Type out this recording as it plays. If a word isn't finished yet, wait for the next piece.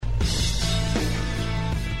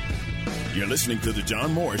You're listening to The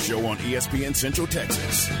John Morris Show on ESPN Central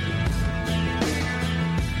Texas.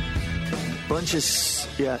 Bunch of,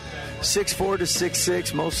 6'4" to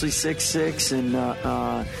 6'6", mostly 6'6", and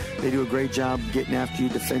they do a great job getting after you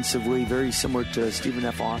defensively, very similar to Stephen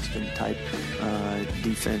F. Austin type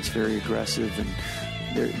defense, very aggressive, and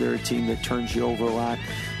they're a team that turns you over a lot.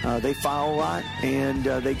 They foul a lot, and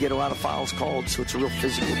they get a lot of fouls called, so it's a real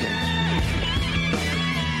physical game.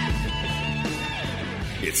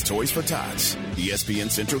 It's Toys for Tots. ESPN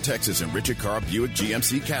Central Texas and Richard Carr Buick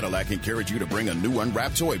GMC Cadillac encourage you to bring a new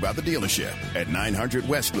unwrapped toy by the dealership at 900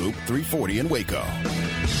 West Loop, 340 in Waco.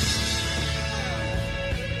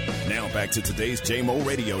 Now back to today's JMO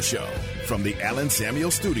Radio Show from the Allen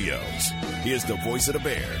Samuel Studios. Here's the voice of the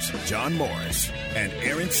Bears, John Morris and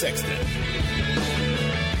Aaron Sexton.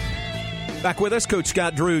 Back with us, Coach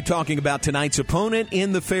Scott Drew, talking about tonight's opponent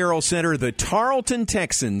in the Farrell Center. The Tarleton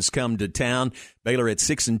Texans come to town. Baylor at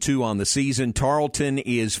 6-2 on the season. Tarleton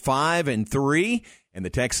is 5-3, and the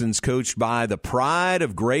Texans coached by the pride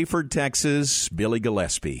of Grayford, Texas, Billy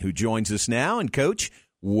Gillispie, who joins us now. And Coach,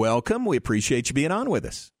 welcome. We appreciate you being on with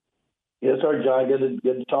us. Yes, sir, John. Good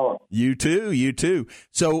to talk. You too.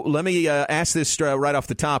 So let me ask this right off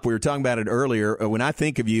the top. We were talking about it earlier. When I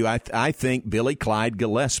think of you, I think Billy Clyde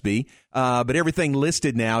Gillispie, but everything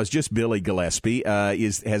listed now is just Billy Gillispie.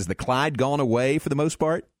 Has the Clyde gone away for the most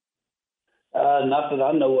part? Not that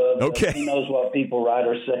I know of. Okay. Who knows what people write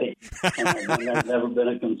or say? There's never been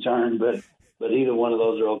a concern, but either one of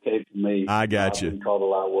those are okay for me. I got you. I've been called a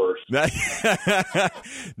lot worse.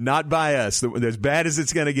 Not by us. As bad as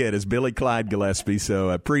it's going to get is Billy Clyde Gillispie. So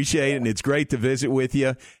I appreciate it, and it's great to visit with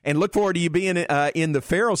you. And look forward to you being in the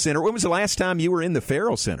Farrell Center. When was the last time you were in the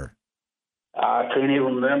Farrell Center? I couldn't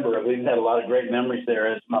even remember. We've had a lot of great memories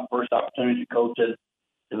there. It's my first opportunity to coach in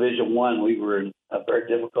Division I. We were in a very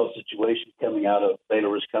difficult situation Baylor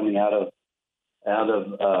was coming out of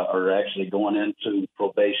or actually going into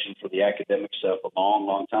probation for the academic stuff a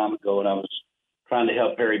long time ago, and I was trying to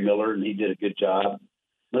help Harry Miller, and he did a good job,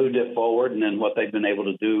 moved it forward, and then what they've been able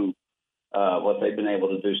to do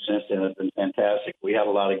since then has been fantastic. We had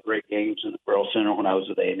a lot of great games in the Farrell Center when I was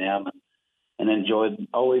at A&M, and enjoyed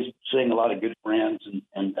always seeing a lot of good friends,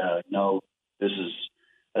 and this is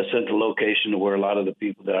a central location to where a lot of the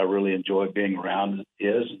people that I really enjoy being around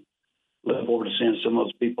is. Looking forward to seeing some of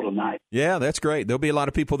those people tonight. Yeah, that's great. There'll be a lot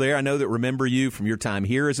of people there. I know that remember you from your time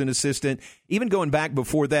here as an assistant. Even going back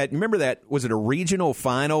before that, remember that, was it a regional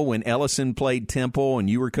final when Ellison played Temple and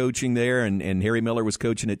you were coaching there and Harry Miller was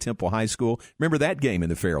coaching at Temple High School? Remember that game in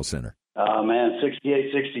the Farrell Center? Oh, man,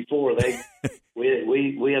 68-64.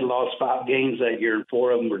 We had lost 5 games that year, and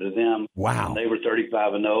 4 of them were to them. Wow. And they were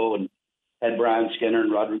 35-0 and had Brian Skinner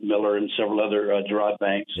and Roderick Miller and several other Gerard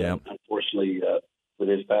Banks. Yeah. Unfortunately, with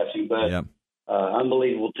his passing, but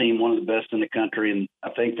unbelievable team, one of the best in the country, and I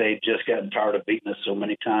think they'd just gotten tired of beating us so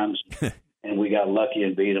many times, and we got lucky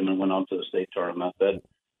and beat them and went on to the state tournament. But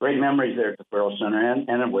great memories there at the Farrell Center and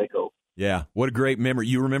in Waco. Yeah, what a great memory.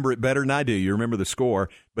 You remember it better than I do. You remember the score,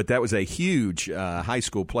 but that was a huge high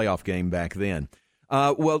school playoff game back then.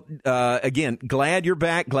 Again, glad you're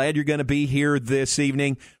back. Glad you're going to be here this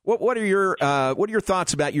evening. What are your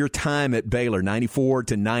thoughts about your time at Baylor, 94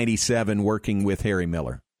 to 97, working with Harry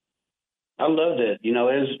Miller? I loved it. It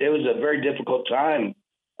was a very difficult time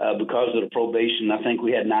because of the probation. I think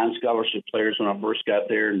we had 9 scholarship players when I first got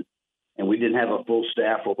there, and we didn't have a full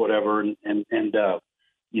staff or whatever. We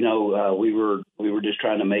were just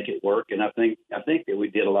trying to make it work. And I think that we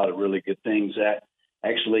did a lot of really good things. That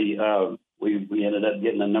actually. We ended up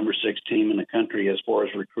getting the number 6 team in the country as far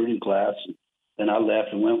as recruiting class. And then I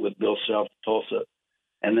left and went with Bill Self to Tulsa.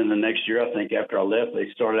 And then the next year, I think after I left, they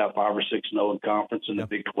started out 5 or 6-0 in conference in the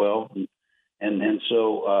Big 12.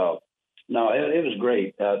 So it was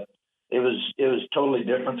great. It was totally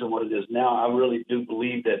different than what it is now. I really do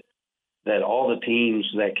believe that all the teams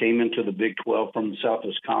that came into the Big 12 from the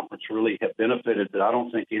Southwest Conference really have benefited, but I don't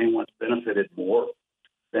think anyone's benefited more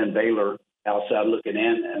than Baylor outside looking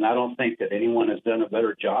in, and I don't think that anyone has done a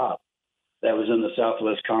better job that was in the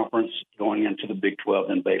Southwest Conference going into the Big 12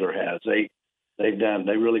 than Baylor has. They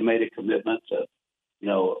really made a commitment to,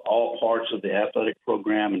 all parts of the athletic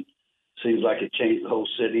program, and it seems like it changed the whole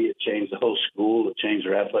city, it changed the whole school, it changed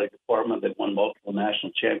their athletic department. They've won multiple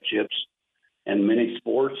national championships in many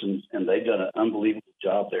sports, and they've done an unbelievable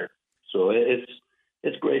job there. So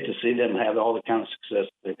it's great to see them have all the kind of success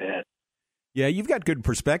that they've had. Yeah, you've got good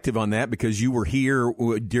perspective on that because you were here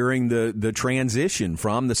during the transition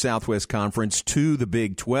from the Southwest Conference to the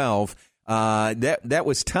Big 12. That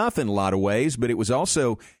was tough in a lot of ways, but it was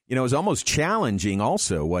also, it was almost challenging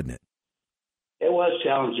also, wasn't it? It was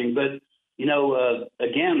challenging, but,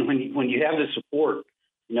 again, when you have the support,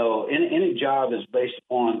 any job is based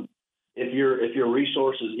upon if your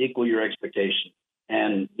resources equal your expectation.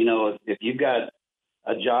 And, if you've got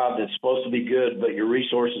a job that's supposed to be good, but your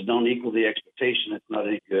resources don't equal the expectation, it's not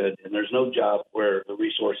any good. And there's no job where the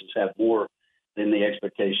resources have more than the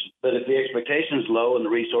expectation. But if the expectation is low and the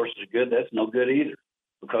resources are good, that's no good either,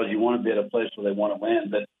 because you want to be at a place where they want to win.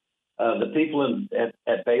 But the people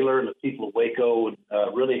at Baylor and the people at Waco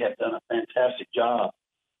really have done a fantastic job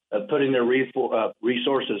of putting their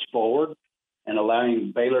resources forward and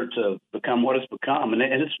allowing Baylor to become what it's become. And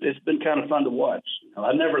it's been kind of fun to watch.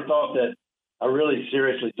 I never thought that. I really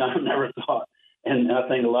seriously, John, never thought. And I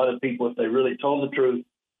think a lot of people, if they really told the truth,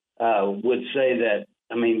 would say that,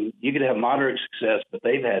 you could have moderate success, but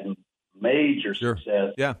they've had major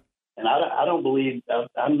success. Yeah. And I don't believe,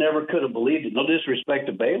 I never could have believed it. No disrespect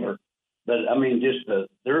to Baylor, but just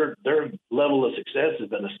their level of success has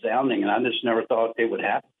been astounding, and I just never thought it would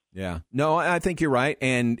happen. Yeah. No, I think you're right.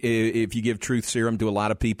 And if you give truth serum to a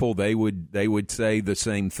lot of people, they would say the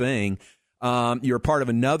same thing. You're part of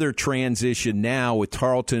another transition now with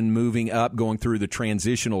Tarleton moving up, going through the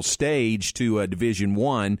transitional stage to Division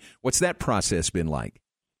I. What's that process been like?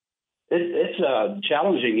 It's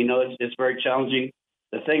challenging. It's very challenging.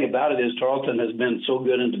 The thing about it is Tarleton has been so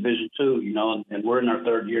good in Division II, and we're in our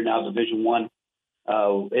third year now, Division I.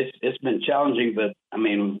 It's been challenging, but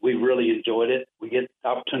we've really enjoyed it. We get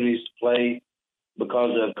opportunities to play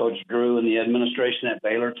because of Coach Drew and the administration at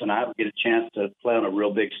Baylor. Tonight we get a chance to play on a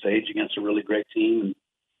real big stage against a really great team and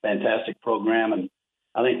fantastic program. And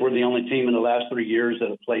I think we're the only team in the last 3 years that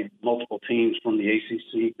have played multiple teams from the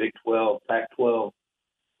ACC, Big 12, Pac-12,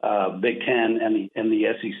 Big 10, and the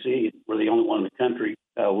SEC. We're the only one in the country.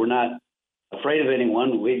 We're not afraid of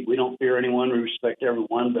anyone. We don't fear anyone. We respect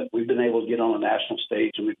everyone, but we've been able to get on a national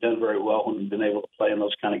stage, and we've done very well when we've been able to play in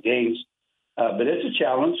those kind of games. But it's a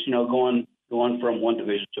challenge, going from one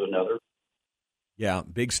division to another. Yeah,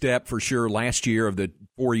 big step for sure. Last year of the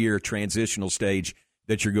 4-year transitional stage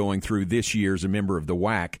that you're going through this year as a member of the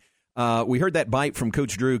WAC. We heard that bite from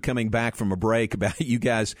Coach Drew coming back from a break about you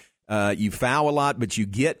guys. You foul a lot, but you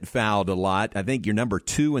get fouled a lot. I think you're number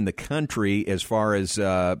 2 in the country as far as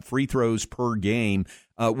free throws per game.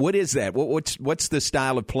 What is that? What's the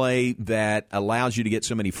style of play that allows you to get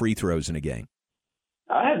so many free throws in a game?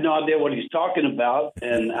 I have no idea what he's talking about,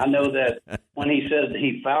 and I know that when he said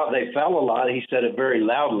they foul a lot, he said it very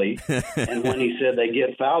loudly, and when he said they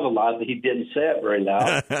get fouled a lot, he didn't say it very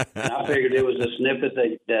loud. And I figured it was a snippet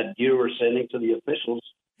that you were sending to the officials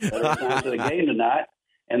that are assigned to the game tonight,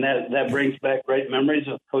 and that brings back great memories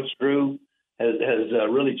of Coach Drew has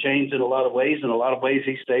really changed in a lot of ways. In a lot of ways,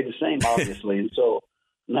 he stayed the same, obviously, and so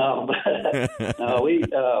we're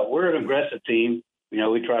an aggressive team.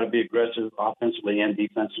 We try to be aggressive offensively and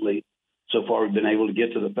defensively. So far, we've been able to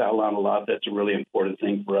get to the foul line a lot. That's a really important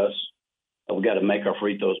thing for us. We've got to make our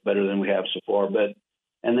free throws better than we have so far. But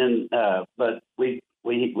we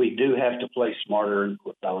do have to play smarter and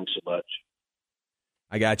quit fouling so much.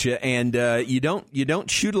 I got you. And you don't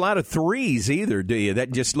shoot a lot of threes either, do you?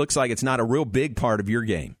 That just looks like it's not a real big part of your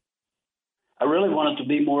game. I really want it to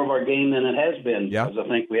be more of our game than it has been, because I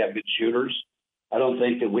think we have good shooters. I don't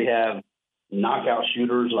think that we have knockout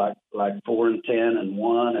shooters like 4 and 10 and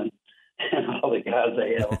 1 and all the guys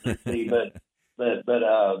they have on the team. But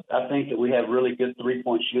I think that we have really good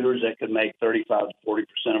 3-point shooters that could make 35 to 40%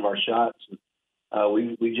 of our shots.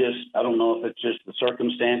 We just, I don't know if it's just the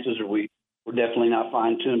circumstances, or we're definitely not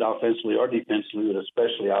fine-tuned offensively or defensively, but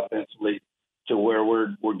especially offensively, to where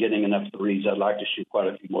we're getting enough threes. I'd like to shoot quite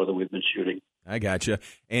a few more than we've been shooting. I gotcha.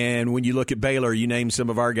 And when you look at Baylor, you named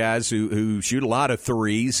some of our guys who shoot a lot of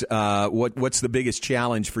threes. What's the biggest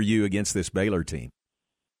challenge for you against this Baylor team?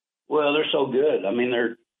 Well, they're so good.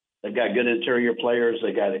 They've got good interior players.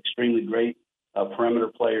 They got extremely great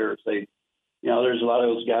perimeter players. There's a lot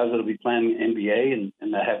of those guys that'll be playing in the NBA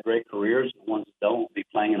and that have great careers. The ones that don't will be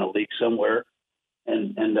playing in a league somewhere.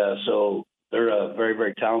 So they're a very,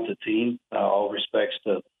 very talented team. All respects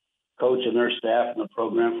to coach and their staff and the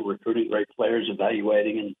program for recruiting great players,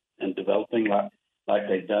 evaluating and developing like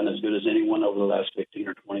they've done as good as anyone over the last 15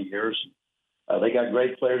 or 20 years. They got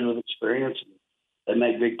great players with experience. And they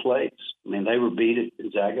make big plays. They were beat at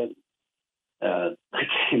Gonzaga. They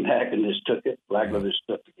came back and just took it. Flagler just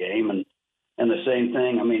took the game. And the same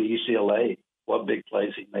thing, UCLA, what big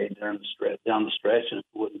plays he made down the stretch, and if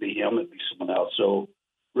it wouldn't be him, it'd be someone else. So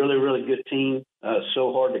really, really good team.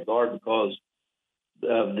 So hard to guard because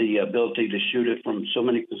of the ability to shoot it from so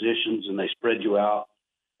many positions, and they spread you out,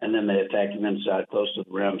 and then they attack you inside close to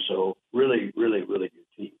the rim. So really, really, really good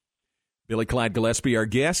team. Billy Clyde Gillispie, our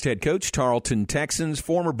guest, head coach, Tarleton Texans,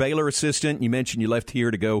 former Baylor assistant. You mentioned you left here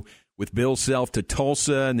to go with Bill Self to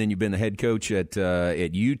Tulsa, and then you've been the head coach at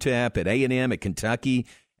UTEP, at A&M, at Kentucky,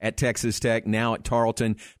 at Texas Tech, now at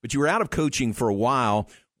Tarleton. But you were out of coaching for a while.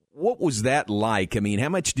 What was that like? I mean, how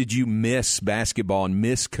much did you miss basketball and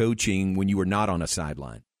miss coaching when you were not on a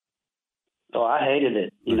sideline? Oh, I hated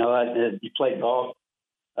it. You played golf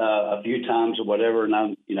a few times or whatever,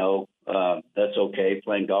 and that's okay.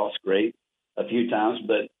 Playing golf's great a few times,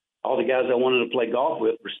 but all the guys I wanted to play golf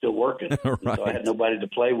with were still working. Right. So I had nobody to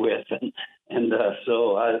play with.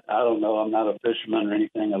 So I don't know. I'm not a fisherman or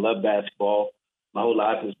anything. I love basketball. My whole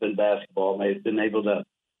life has been basketball. I've been able to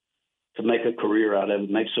make a career out of it,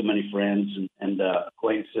 make so many friends and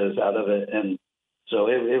acquaintances out of it. And so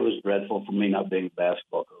it was dreadful for me not being a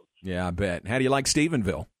basketball coach. Yeah, I bet. How do you like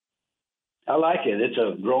Stephenville? I like it. It's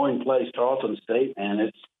a growing place, Tarleton State, and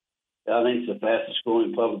I think it's the fastest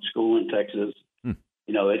growing public school in Texas.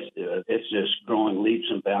 It's just growing leaps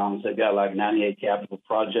and bounds. They've got like 98 capital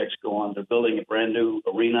projects going. They're building a brand new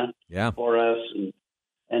arena for us,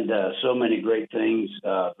 and so many great things.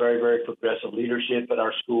 Very, very progressive leadership at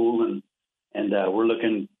our school, and we're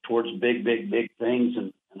looking towards big things.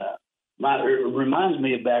 And it reminds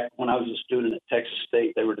me of back when I was a student at Texas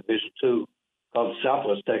State. They were Division II, called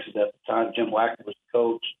Southwest Texas at the time. Jim Wacker was the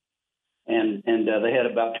coach. And they had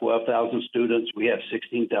about 12,000 students. We have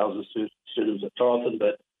 16,000 students at Tarleton.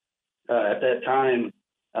 But at that time,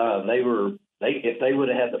 if they would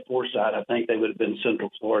have had the foresight, I think they would have been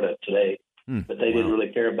Central Florida today. But they didn't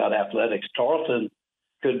really care about athletics. Tarleton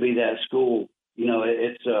could be that school.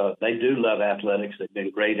 They do love athletics. They've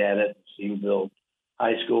been great at it. Stephenville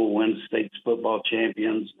High School wins state football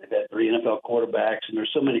champions. They've had 3 NFL quarterbacks, and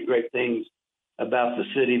there's so many great things about the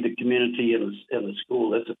city, the community, and the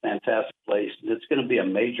school. It's a fantastic place, and it's going to be a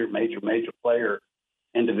major player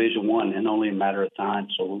in Division I in only a matter of time.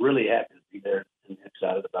 So we're really happy to be there and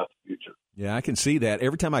excited about the future. Yeah, I can see that.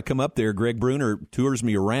 Every time I come up there, Greg Bruner tours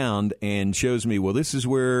me around and shows me, well, this is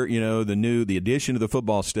where, the addition of the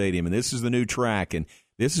football stadium, and this is the new track, and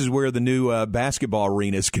this is where the new basketball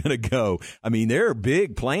arena is going to go. I mean, there are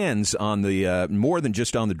big plans on the more than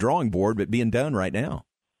just on the drawing board, but being done right now.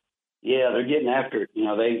 Yeah, they're getting after it.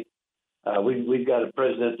 We've got a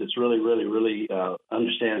president that's really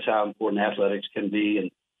understands how important athletics can be,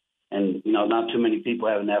 and not too many people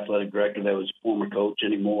have an athletic director that was a former coach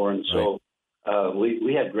anymore, and so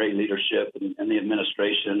we have great leadership in the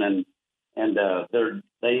administration, and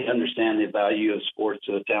they understand the value of sports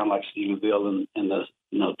to a town like Stephenville and the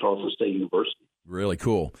Tarleton State University. Really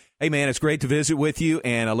cool. Hey, man, it's great to visit with you,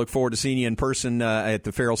 and I look forward to seeing you in person at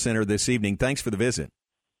the Farrell Center this evening. Thanks for the visit.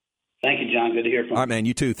 Thank you, John. Good to hear from you. All right, man,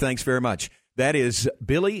 you too. Thanks very much. That is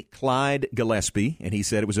Billy Clyde Gillispie, and he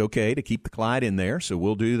said it was okay to keep the Clyde in there, so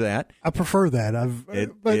we'll do that. I prefer that.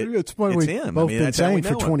 It's what we've both been saying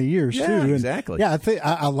for 20 years, too. And exactly. Yeah,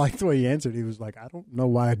 I like the way he answered. He was like, I don't know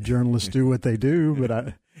why journalists do what they do,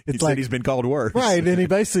 but he said he's been called worse. Right, and he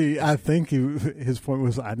basically, I think his point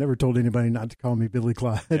was, I never told anybody not to call me Billy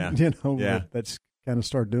Clyde. Yeah. That's kind of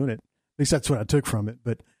start doing it. At least that's what I took from it.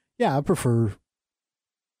 But, yeah, I prefer...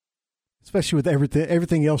 Especially with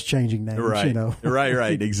everything else changing names, right.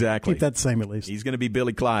 Right, exactly. Keep that the same at least. He's going to be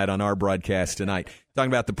Billy Clyde on our broadcast tonight.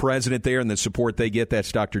 Talking about the president there and the support they get,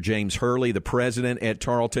 that's Dr. James Hurley, the president at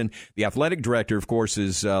Tarleton. The athletic director, of course,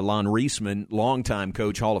 is Lon Reisman, longtime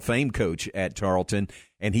coach, Hall of Fame coach at Tarleton,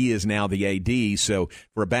 and he is now the AD. So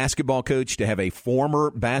for a basketball coach to have a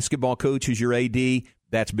former basketball coach as your AD,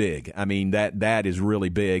 that's big. I mean, that is really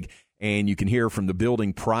big. And you can hear from the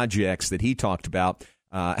building projects that he talked about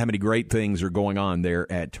how many great things are going on there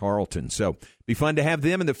at Tarleton. So be fun to have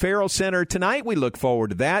them in the Farrell Center tonight. We look forward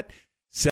to that.